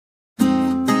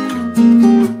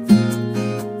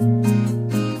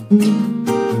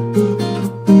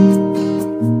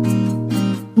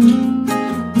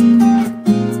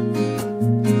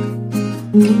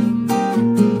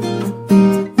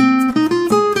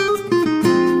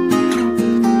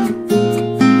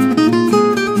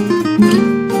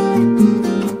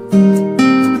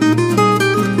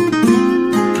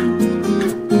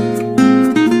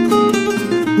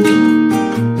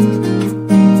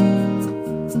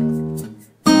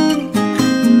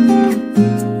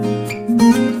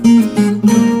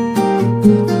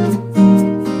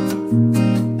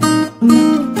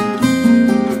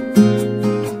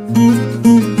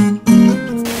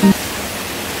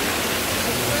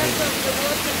of the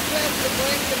water press, you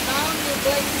bring it down, you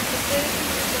bring it to station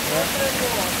with the water and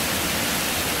wash.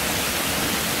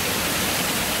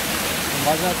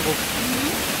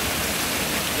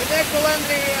 With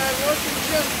eco-laundry washing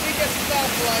just bigger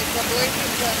stuff like the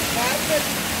blankets and carpet.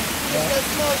 If the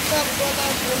small stuff gone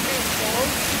out from these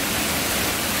holes.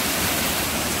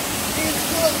 These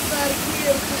holes are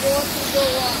here to water go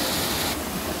out.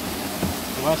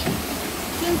 Ваши?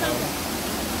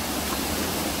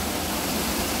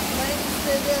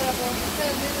 Stay there about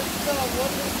 10 minutes so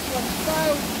water comes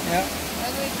out. Yeah.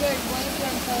 And we take one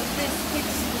until this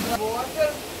sticks to the water.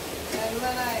 And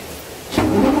when I do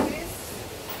this,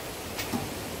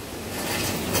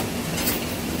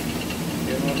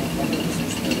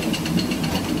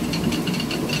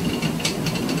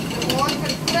 the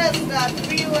water press that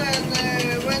wheel,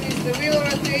 and when is the wheel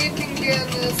rotating and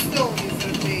the stone is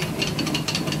rotating.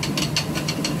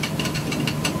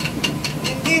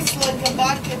 In this, like a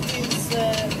bucket is,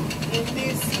 in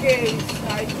this case,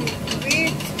 I put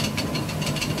wheat,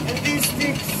 and these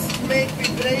sticks make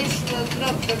vibration and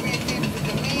drop the wheat into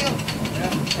the meal.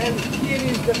 Yeah. And here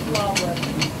is the flour.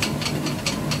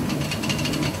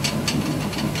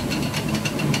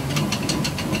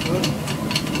 Good.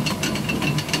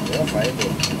 Yeah, fine.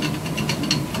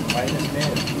 Fine as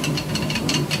meal.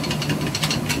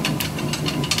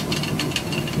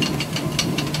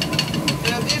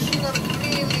 Traditional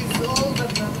meal is older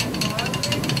than the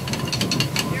family.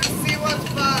 You see what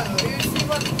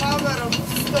power of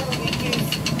stone it is,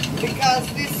 because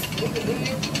this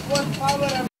what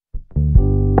power of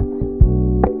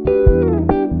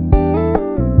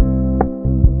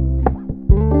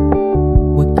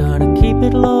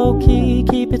it low-key,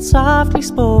 keep it softly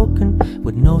spoken,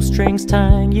 with no strings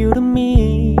tying you to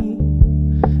me.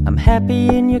 I'm happy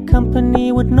in your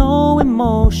company with no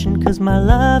emotion, 'cause my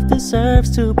love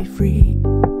deserves to be free.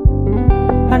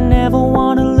 I never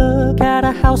wanna look at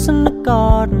a house in the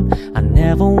garden, I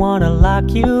never wanna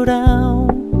lock you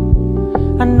down.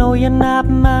 I know you're not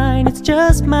mine, it's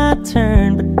just my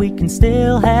turn, but we can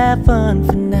still have fun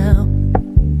for now.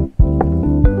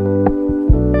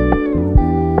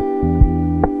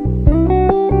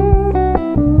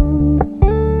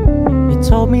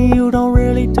 Told me you don't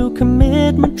really do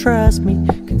commitment, trust me,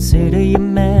 consider your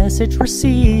message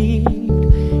received.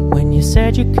 When you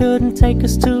said you couldn't take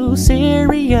us too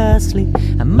seriously,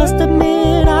 I must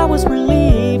admit I was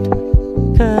relieved.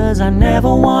 'Cause I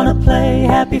never wanna play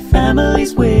happy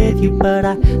families with you, but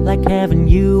I like having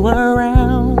you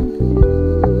around.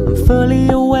 I'm fully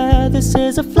aware this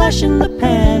is a flash in the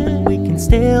pan, but we can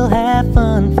still have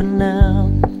fun for now.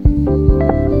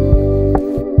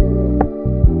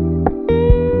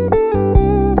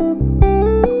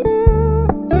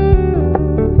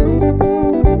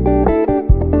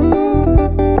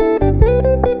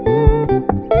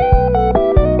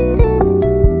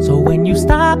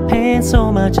 Paying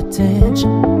so much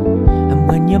attention, and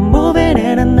when you're moving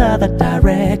in another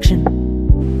direction,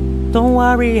 don't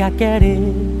worry, I get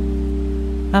it.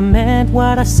 I meant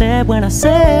what I said when I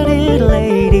said it,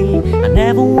 lady. I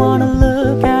never wanna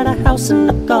look at a house in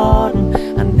the garden,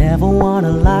 I never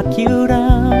wanna lock you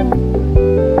down.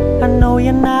 I know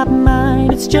you're not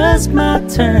mine, it's just my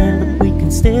turn, but we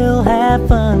can still have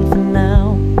fun for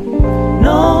now.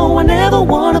 No, I never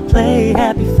wanna play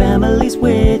happy families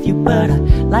with you, but I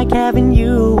like having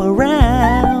you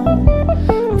around.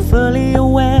 I'm fully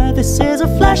aware this is a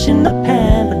flash in the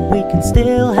pan, but we can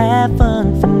still have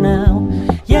fun for now.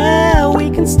 Yeah, we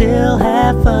can still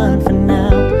have fun for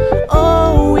now.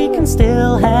 Oh, we can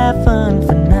still have fun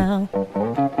for now.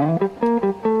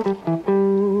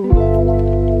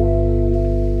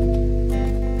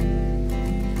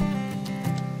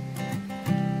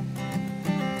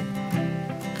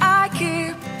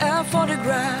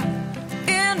 Photograph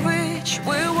in which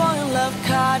we were in love,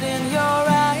 caught in your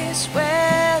eyes,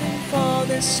 waiting for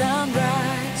the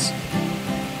sunrise.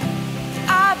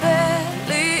 I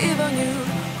barely even knew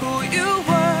who you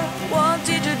were. What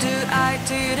did you do? I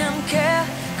didn't care,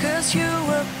 'cause you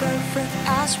were perfect,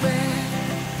 I swear.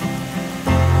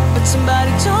 But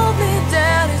somebody told me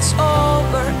that it's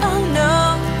over. I know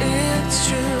it's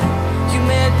true. You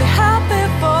made me happy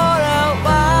for a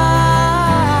while.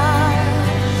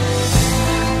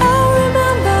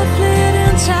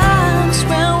 Times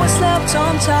when we slept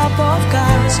on top of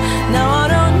cars. Now I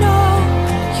don't know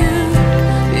you,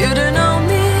 you don't know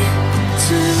me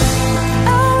too.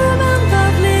 I remember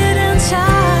fleeting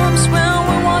times when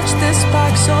we watched the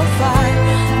sparks so fire.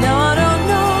 Now I don't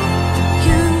know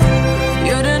you,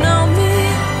 you don't know me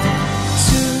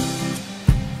too.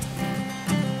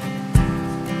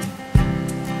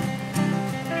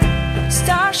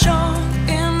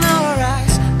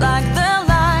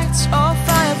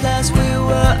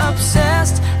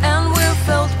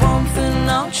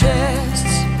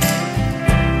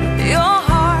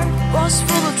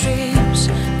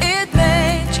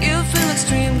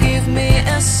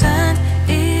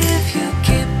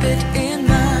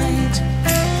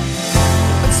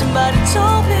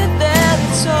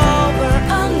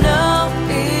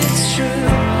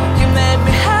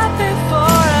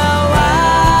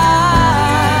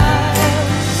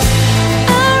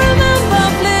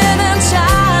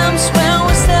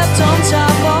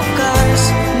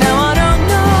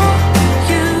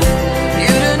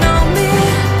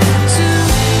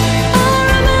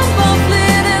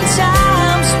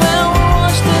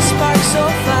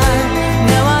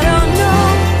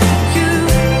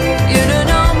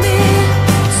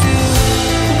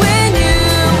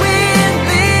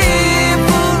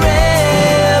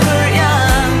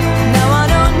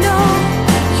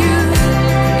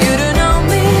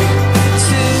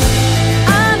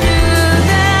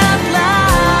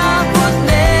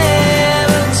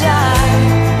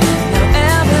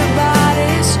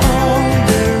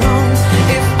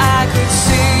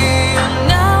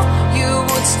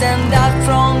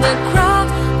 the crowd,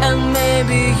 and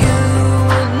maybe you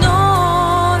would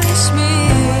notice me.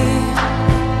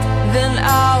 Then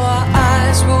our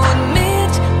eyes would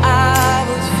meet, I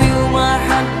would feel my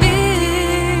heart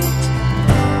beat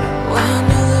when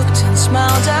you looked and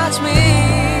smiled at me.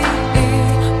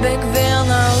 Back then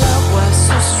our love was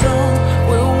so strong,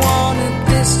 we wanted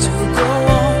this to go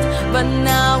on, but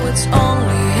now it's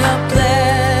only a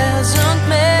pleasant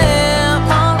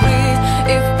memory.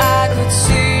 If I could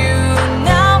see you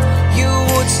now, you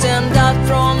would stand out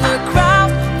from the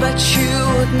crowd, but you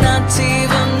would not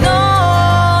even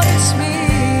notice me.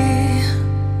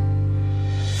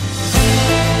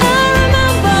 I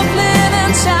remember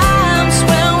fleeting times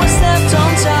when we slept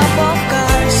on top of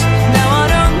cars. Now I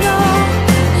don't know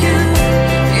you,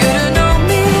 you don't know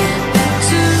me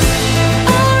too.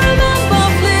 I remember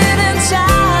fleeting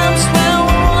times when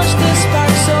we watched the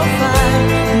sparks so far.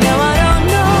 Now I don't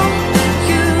know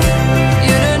you,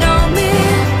 you don't know me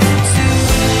too.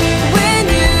 We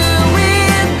knew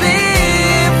we'd be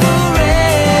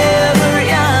forever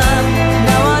young.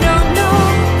 Now I don't know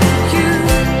you,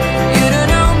 you don't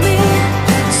know me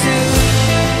too.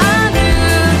 I knew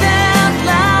that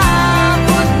love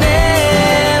would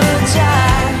never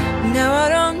die. Now I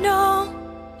don't know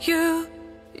you,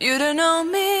 you don't know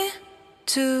me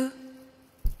too.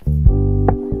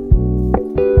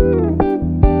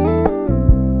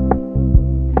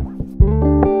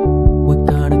 We're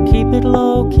gonna keep it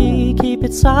low-key, keep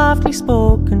it softly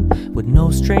spoken, with no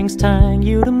strings tying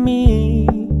you to me.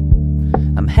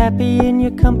 I'm happy in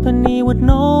your company with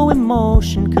no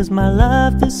emotion, 'cause my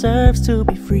love deserves to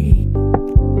be free.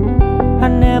 I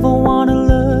never wanna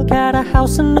look at a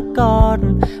house in the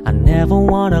garden, I never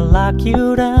wanna lock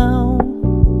you down.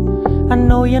 I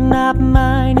know you're not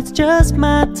mine, it's just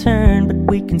my turn, but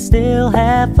we can still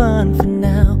have fun for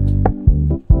now.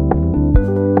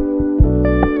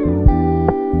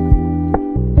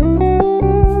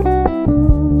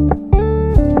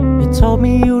 You told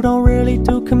me you don't really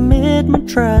do commitment,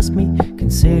 trust me,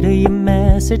 consider your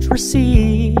message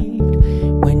received.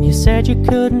 When you said you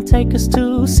couldn't take us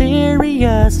too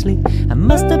seriously, I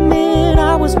must admit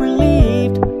I was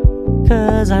relieved.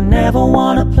 'Cause I never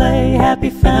wanna play happy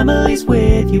families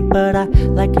with you, but I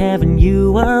like having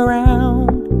you around.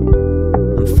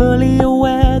 I'm fully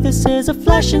aware this is a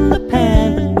flash in the pan,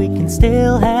 but we can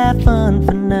still have fun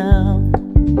for now.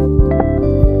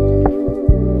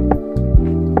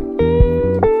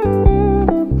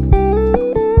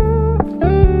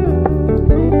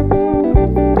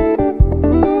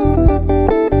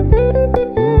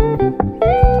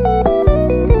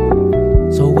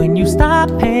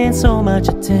 Paying so much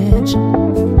attention,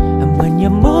 and when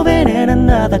you're moving in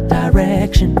another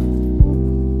direction,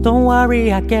 don't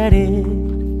worry, I get it.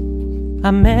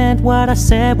 I meant what I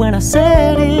said when I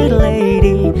said it,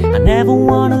 lady. I never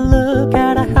wanna look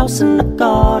at a house in the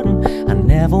garden, I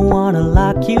never wanna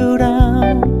lock you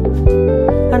down.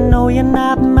 I know you're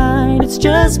not mine, it's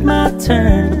just my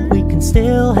turn, but we can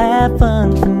still have fun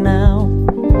for now.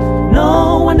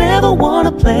 No, I never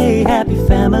wanna play happy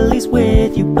families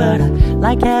with you, but I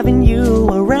like having you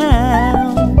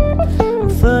around. I'm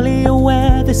fully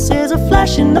aware this is a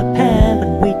flash in the pan,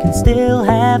 but we can still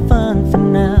have fun for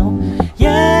now.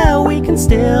 Yeah, we can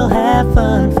still have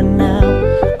fun for now.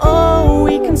 Oh,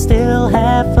 we can still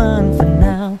have fun for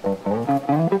now.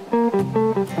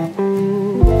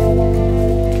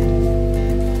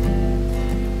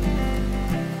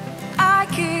 I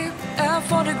keep a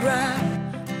photograph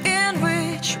in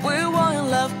which we were in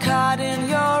love, caught in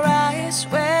your eyes,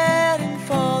 waiting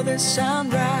for the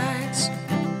sunrise.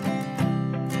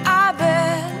 I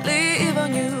barely even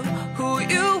knew who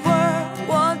you were,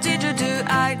 what did you do?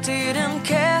 I didn't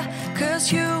care, 'cause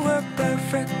you were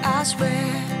perfect, I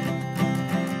swear.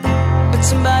 But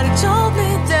somebody told me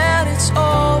that it's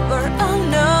over, oh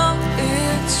no,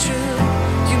 it's true.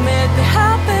 You made me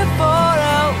happy for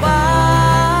a while.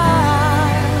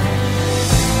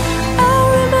 I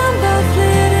remember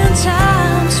fleeting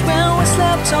times when we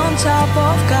slept on top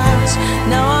of cars.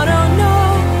 Now I don't know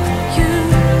you,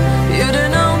 you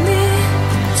don't know me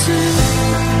too.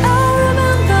 I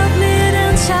remember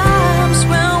fleeting times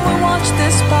when we watched the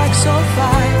sparks so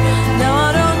far. Now I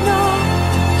don't know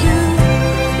you,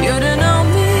 you don't know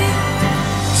me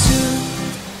too.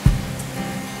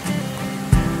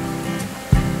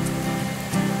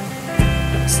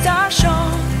 Stars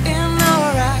shone in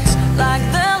our eyes like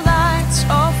the lights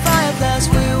of fireflies.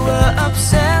 We were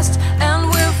obsessed and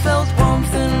we felt warm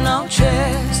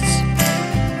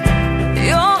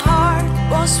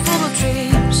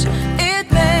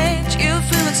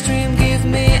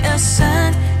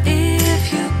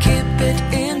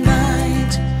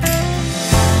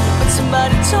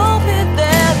told me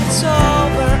that it's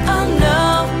over. I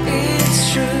know it's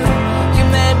true. You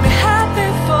made me happy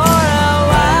for a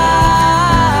while.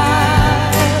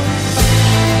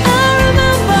 I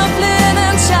remember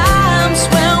fleeting times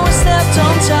when we stepped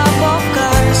on top of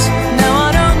cars. Now I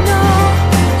don't know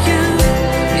you,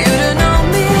 you don't know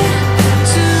me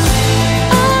too.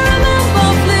 I remember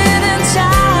fleeting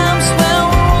times when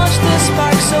we watched the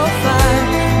spark so far.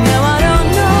 Now I don't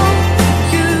know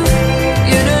you,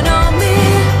 you don't know me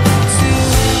too.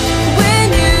 We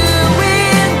knew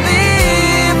we'd be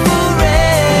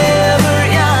forever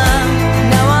young.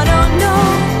 Now I don't know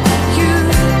you,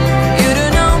 you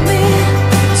don't know me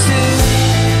too.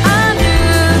 I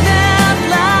knew that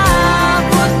love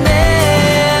would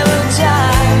never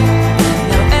die.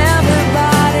 Now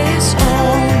everybody's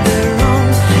on their own.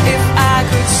 If I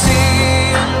could see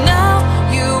you now,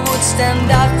 you would stand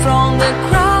out from the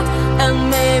crowd, and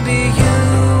maybe you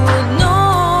would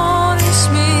notice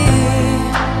me.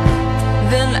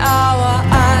 Then our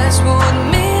eyes would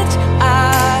meet,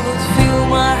 I would feel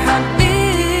my heart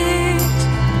beat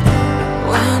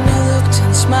when you looked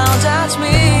and smiled at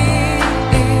me.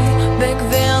 Back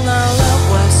then our love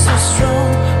was so strong,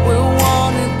 we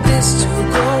wanted this to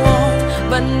go on,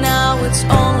 but now it's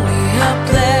only a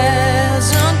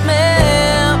pleasant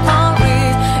memory.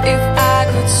 If I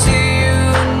could see you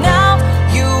now,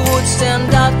 you would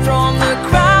stand out from the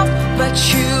crowd, but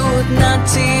you would not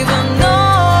even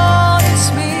notice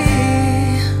me.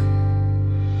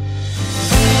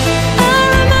 I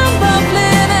remember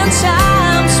fleeting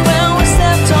times when we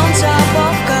stepped on top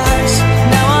of cars.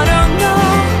 Now I don't know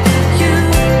you,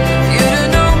 you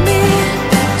don't know me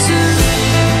too.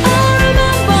 I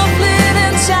remember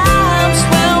fleeting times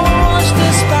when we watched the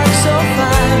spark so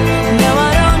far. Now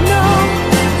I don't know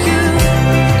you,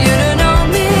 you don't know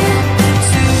me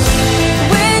too.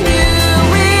 We knew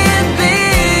we'd be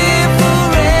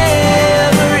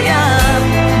forever young.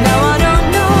 Now I don't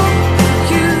know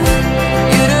you,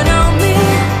 you don't know me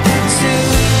too.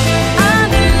 I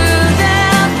knew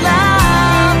that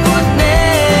love would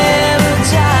never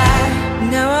die.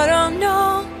 Now I don't know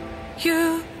you,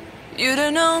 you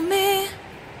don't know me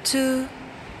too.